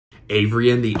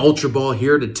Avery, the Ultra Ball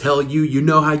here to tell you, you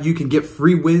know how you can get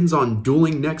free wins on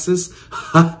Dueling Nexus?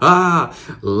 Ha ha!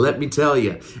 Let me tell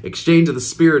you, Exchange of the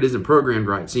Spirit isn't programmed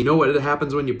right. So you know what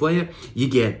happens when you play it? You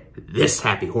get this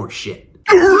happy horse shit.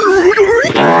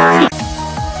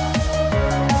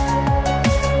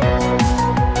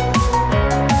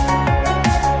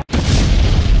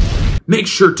 Make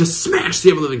sure to smash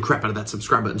the ever-living crap out of that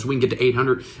subscribe button so we can get to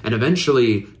 800 and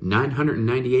eventually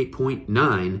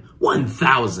 998.9,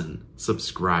 1,000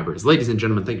 subscribers. Ladies and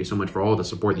gentlemen, thank you so much for all the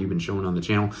support that you've been showing on the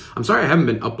channel. I'm sorry I haven't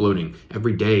been uploading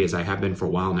every day as I have been for a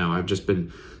while now. I've just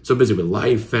been so busy with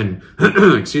life and,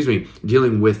 excuse me,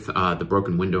 dealing with the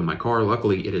broken window in my car.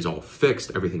 Luckily, it is all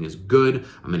fixed. Everything is good.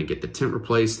 I'm going to get the tint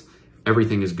replaced.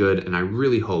 Everything is good, and I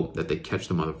really hope that they catch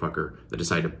the motherfucker that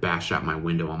decided to bash out my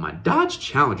window on my Dodge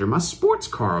Challenger, my sports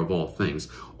car of all things.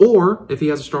 Or, if he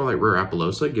has a Starlight Rear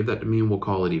Appaloosa, give that to me and we'll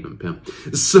call it even, pimp.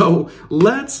 So,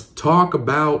 let's talk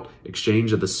about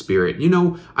Exchange of the Spirit. You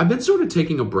know, I've been sort of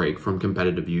taking a break from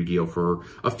competitive Yu-Gi-Oh! For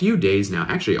a few days now,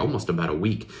 actually almost about a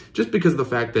week, just because of the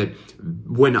fact that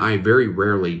when I very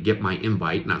rarely get my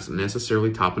invite, not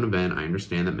necessarily top an event, I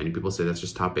understand that many people say that's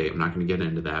just top 8, I'm not going to get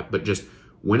into that, but just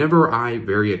whenever I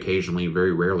very occasionally,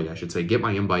 very rarely, I should say, get my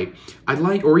invite, I'd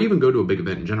like, or even go to a big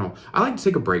event in general, I like to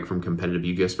take a break from competitive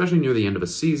Yu-Gi-Oh!, especially near the end of a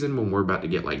season when we're about to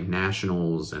get like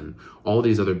nationals and all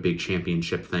these other big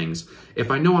championship things. If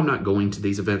I know I'm not going to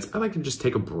these events, I like to just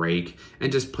take a break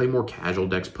and just play more casual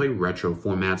decks, play retro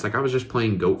formats. Like I was just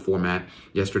playing GOAT format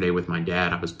yesterday with my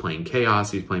dad. I was playing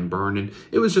Chaos, he was playing Burn, and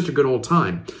it was just a good old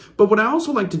time. But what I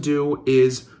also like to do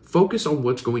is focus on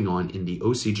what's going on in the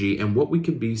OCG and what we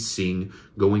could be seeing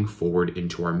going forward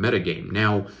into our metagame.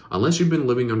 Now, unless you've been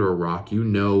living under a rock, you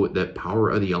know that Power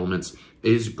of the Elements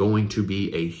is going to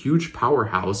be a huge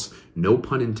powerhouse, no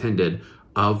pun intended,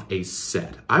 of a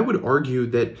set. I would argue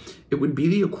that it would be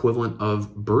the equivalent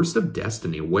of Burst of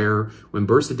Destiny, where when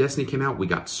Burst of Destiny came out, we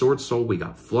got Sword Soul, we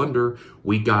got Flunder,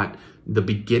 we got the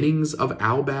beginnings of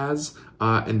Albaz,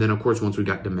 and then of course once we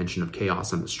got Dimension of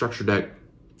Chaos on the structure deck,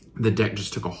 the deck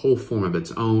just took a whole form of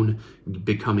its own,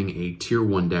 becoming a tier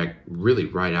 1 deck really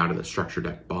right out of the structure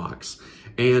deck box.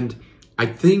 And I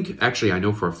think, actually I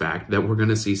know for a fact, that we're going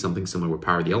to see something similar with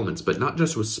Power of the Elements, but not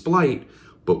just with Splight,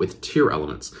 but with tier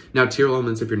elements. Now, tier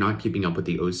elements, if you're not keeping up with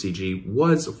the OCG,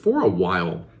 was for a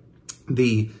while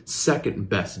the second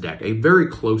best deck, a very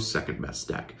close second best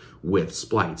deck with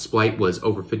Splight. Splight was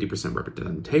over 50%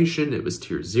 representation, it was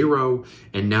tier 0,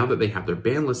 and now that they have their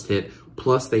ban list hit,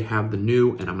 plus they have the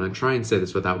new, and I'm going to try and say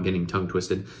this without getting tongue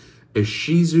twisted,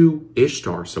 Ishizu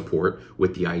Ishtar support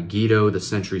with the Yugioh, the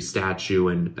Century Statue,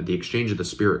 and the Exchange of the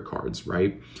Spirit cards,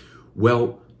 right?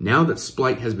 Well, now that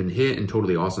Splight has been hit and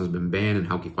Totally Awesome has been banned and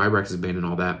Halki Fibrax is banned and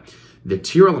all that, the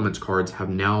tier elements cards have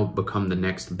now become the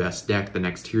next best deck, the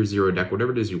next tier 0 deck,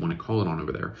 whatever it is you want to call it on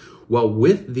over there. Well,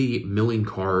 with the milling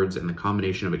cards and the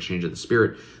combination of Exchange of the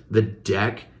Spirit, the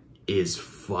deck is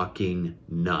fucking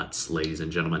nuts, ladies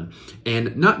and gentlemen.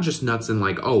 And not just nuts in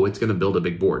like, oh, it's going to build a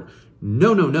big board.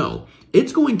 No, no, no.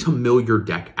 It's going to mill your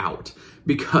deck out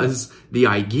because the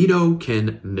Yugioh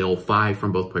can mill 5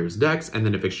 from both players' decks, and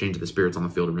then if Exchange of the Spirit's on the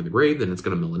field or in the grave, then it's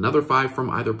going to mill another 5 from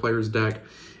either player's deck.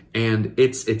 And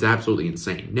it's absolutely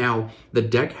insane. Now, the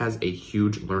deck has a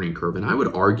huge learning curve, and I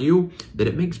would argue that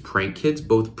it makes Prank Kids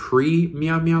both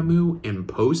pre-Meow Meow Moo and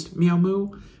post-Meow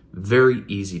Moo very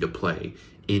easy to play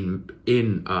in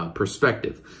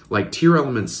perspective. Like, tier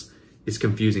elements is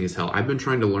confusing as hell. I've been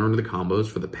trying to learn the combos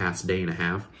for the past day and a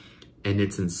half, and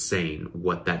it's insane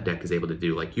what that deck is able to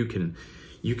do. Like, you can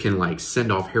like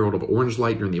send off Herald of Orange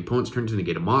Light during the opponent's turn to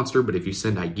negate a monster, but if you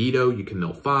send Yugioh, you can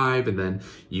mill 5, and then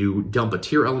you dump a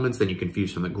tier elements, then you can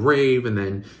fuse from the grave, and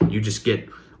then you just get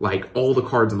like all the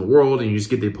cards in the world, and you just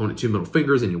give the opponent 2 middle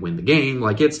fingers, and you win the game.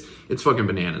 Like, it's fucking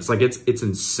bananas. Like, it's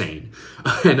insane.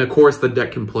 And of course, the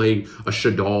deck can play a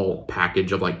Shaddoll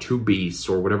package of like 2 beasts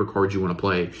or whatever cards you want to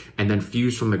play, and then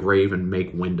fuse from the grave and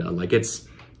make Winda. Like, it's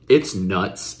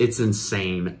nuts. It's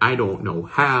insane. I don't know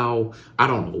how. I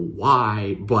don't know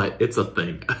why, but it's a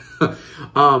thing.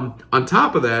 On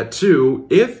top of that, too,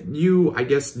 if you, I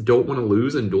guess, don't want to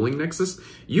lose in Dueling Nexus,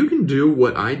 you can do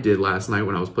what I did last night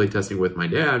when I was playtesting with my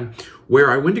dad,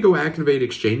 where I went to go activate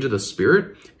Exchange of the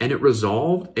Spirit, and it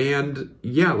resolved, and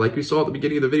yeah, like we saw at the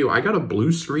beginning of the video, I got a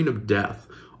blue screen of death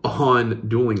on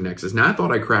Dueling Nexus. Now, I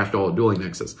thought I crashed all of Dueling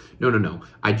Nexus. No, no, no.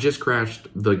 I just crashed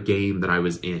the game that I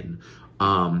was in.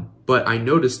 But I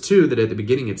noticed too that at the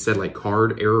beginning it said like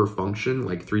card error function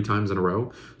like 3 times in a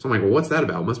row. So I'm like, well, what's that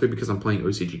about? It must be because I'm playing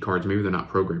OCG cards. Maybe they're not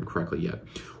programmed correctly yet.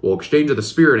 Well, Exchange of the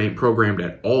Spirit ain't programmed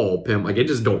at all, pimp. Like, it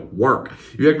just don't work.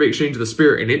 You activate Exchange of the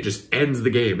Spirit and it just ends the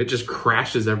game. It just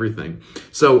crashes everything.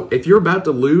 So if you're about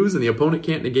to lose and the opponent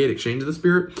can't negate Exchange of the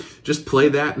Spirit, just play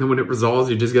that, and then when it resolves,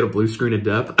 you just get a blue screen of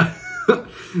death.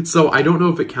 So I don't know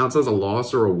if it counts as a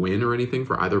loss or a win or anything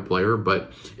for either player,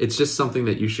 but it's just something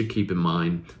that you should keep in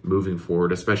mind moving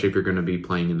forward, especially if you're going to be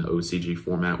playing in the OCG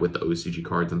format with the OCG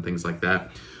cards and things like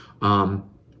that.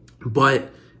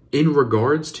 But in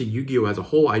regards to Yu-Gi-Oh! As a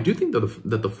whole, I do think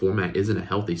that the format is in a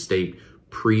healthy state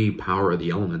pre-Power of the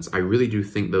Elements. I really do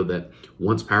think, though, that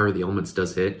once Power of the Elements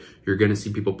does hit, you're going to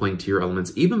see people playing tier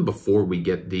elements even before we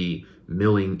get the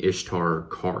Milling Ishtar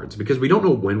cards, because we don't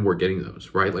know when we're getting those,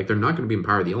 right? Like, they're not going to be in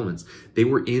Power of the Elements. They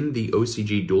were in the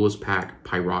OCG Duelist Pack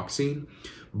Pyroxene,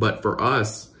 but for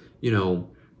us, you know,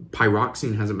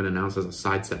 Pyroxene hasn't been announced as a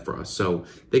side set for us, so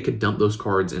they could dump those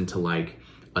cards into like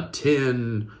a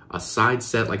tin, a side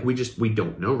set. Like, we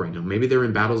don't know right now. Maybe they're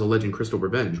in Battles of Legend Crystal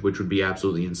Revenge, which would be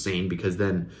absolutely insane, because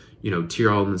then, you know, tier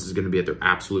elements is going to be at their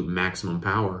absolute maximum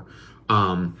power.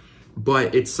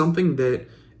 But it's something that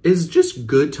is just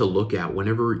good to look at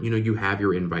whenever, you know, you have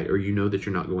your invite or you know that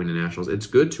you're not going to nationals. It's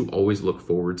good to always look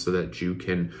forward so that you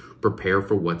can prepare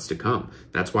for what's to come.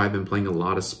 That's why I've been playing a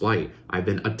lot of Splight. I've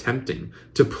been attempting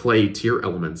to play tier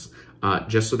elements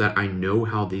just so that I know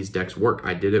how these decks work.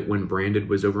 I did it when Branded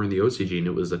was over in the OCG and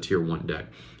it was a tier 1 deck.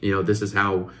 You know, this is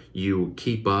how you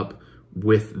keep up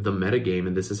with the metagame,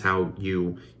 and this is how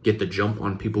you get the jump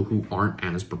on people who aren't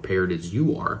as prepared as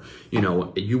you are. You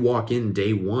know, you walk in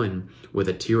day 1 with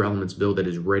a tier elements build that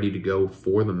is ready to go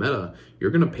for the meta,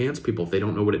 you're going to pants people if they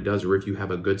don't know what it does, or if you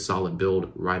have a good solid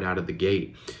build right out of the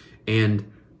gate. And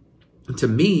to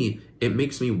me, it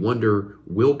makes me wonder,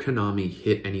 will Konami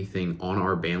hit anything on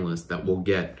our ban list that we'll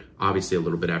get, obviously, a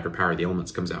little bit after Power of the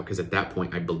Elements comes out? Because at that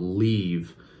point, I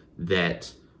believe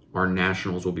that our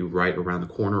nationals will be right around the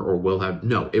corner, or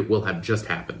it will have just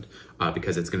happened,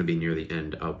 because it's going to be near the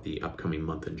end of the upcoming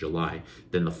month in July.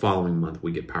 Then the following month,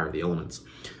 we get Power of the Elements.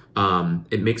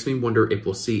 It makes me wonder if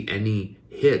we'll see any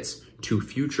hits to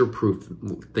future-proof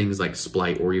things like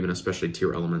Splight, or even especially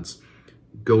tier elements,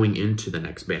 going into the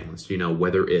next ban list. You know,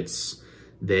 whether it's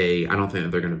I don't think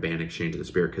that they're going to ban Exchange of the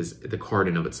Spirit, because the card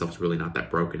in of itself is really not that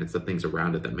broken. It's the things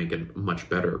around it that make it much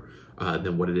better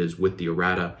than what it is with the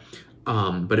errata.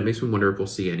 But it makes me wonder if we'll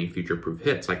see any future-proof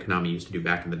hits like Konami used to do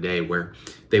back in the day, where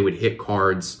they would hit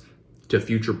cards to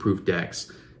future-proof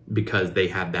decks because they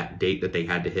had that date that they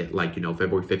had to hit. Like, you know,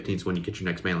 February 15th is when you get your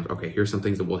next ban list. Okay, here's some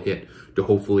things that we'll hit to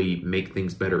hopefully make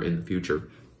things better in the future.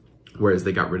 Whereas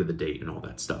they got rid of the date and all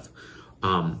that stuff.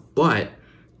 But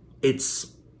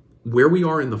it's where we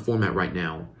are in the format right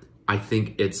now. I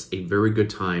think it's a very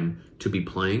good time to be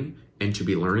playing and to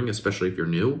be learning, especially if you're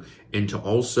new, and to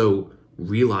also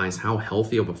realize how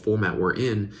healthy of a format we're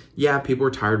in. Yeah, people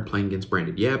are tired of playing against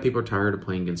Branded. Yeah, people are tired of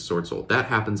playing against Sword Soul. That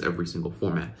happens every single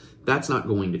format. That's not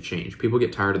going to change. People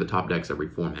get tired of the top decks every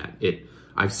format.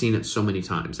 I've seen it so many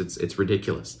times. It's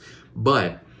ridiculous.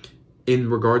 But in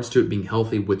regards to it being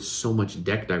healthy with so much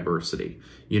deck diversity,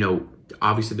 you know,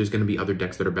 obviously there's going to be other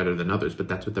decks that are better than others, but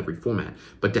that's with every format.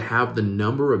 But to have the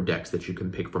number of decks that you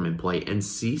can pick from and play and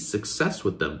see success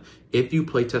with them, if you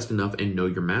play test enough and know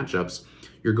your matchups,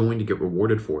 you're going to get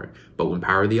rewarded for it. But when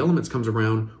Power of the Elements comes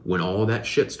around, when all that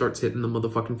shit starts hitting the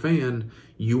motherfucking fan,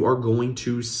 you are going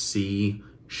to see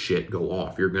shit go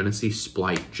off. You're going to see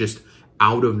Splight just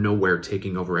out of nowhere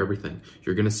taking over everything.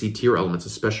 You're going to see tier elements,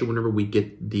 especially whenever we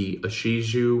get the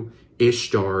Yugioh,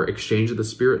 Ishtar, Exchange of the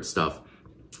Spirit stuff.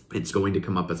 It's going to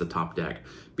come up as a top deck,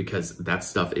 because that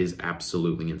stuff is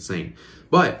absolutely insane.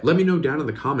 But let me know down in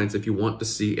the comments if you want to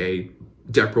see a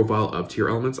deck profile of tier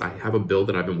elements. I have a build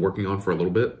that I've been working on for a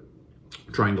little bit,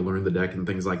 trying to learn the deck and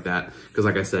things like that, because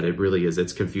like I said,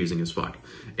 it's confusing as fuck,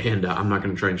 and I'm not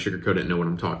going to try and sugarcoat it and know what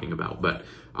I'm talking about, but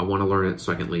I want to learn it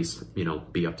so I can at least, you know,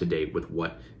 be up to date with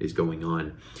what is going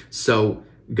on. So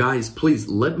guys, please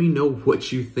let me know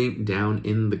what you think down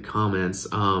in the comments.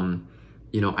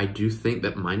 You know, I do think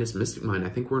that minus Mystic Mine, I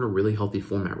think we're in a really healthy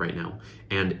format right now.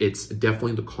 And it's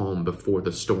definitely the calm before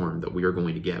the storm that we are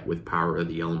going to get with Power of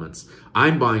the Elements.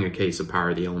 I'm buying a case of Power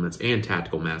of the Elements and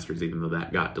Tactical Masters, even though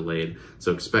that got delayed.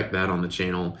 So expect that on the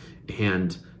channel,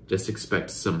 and just expect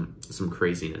some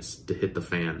craziness to hit the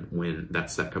fan when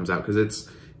that set comes out, because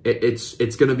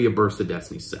it's going to be a Burst of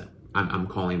Destiny set. I'm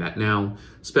calling that now,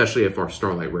 especially if our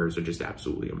Starlight Rares are just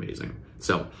absolutely amazing.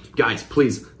 So, guys,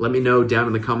 please let me know down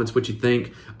in the comments what you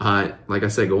think. Like I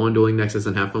said, go on Dueling Nexus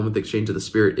and have fun with Exchange of the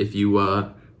Spirit if you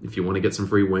if you want to get some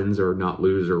free wins or not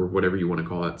lose or whatever you want to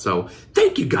call it. So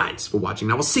thank you guys for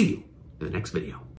watching. I will see you in the next video.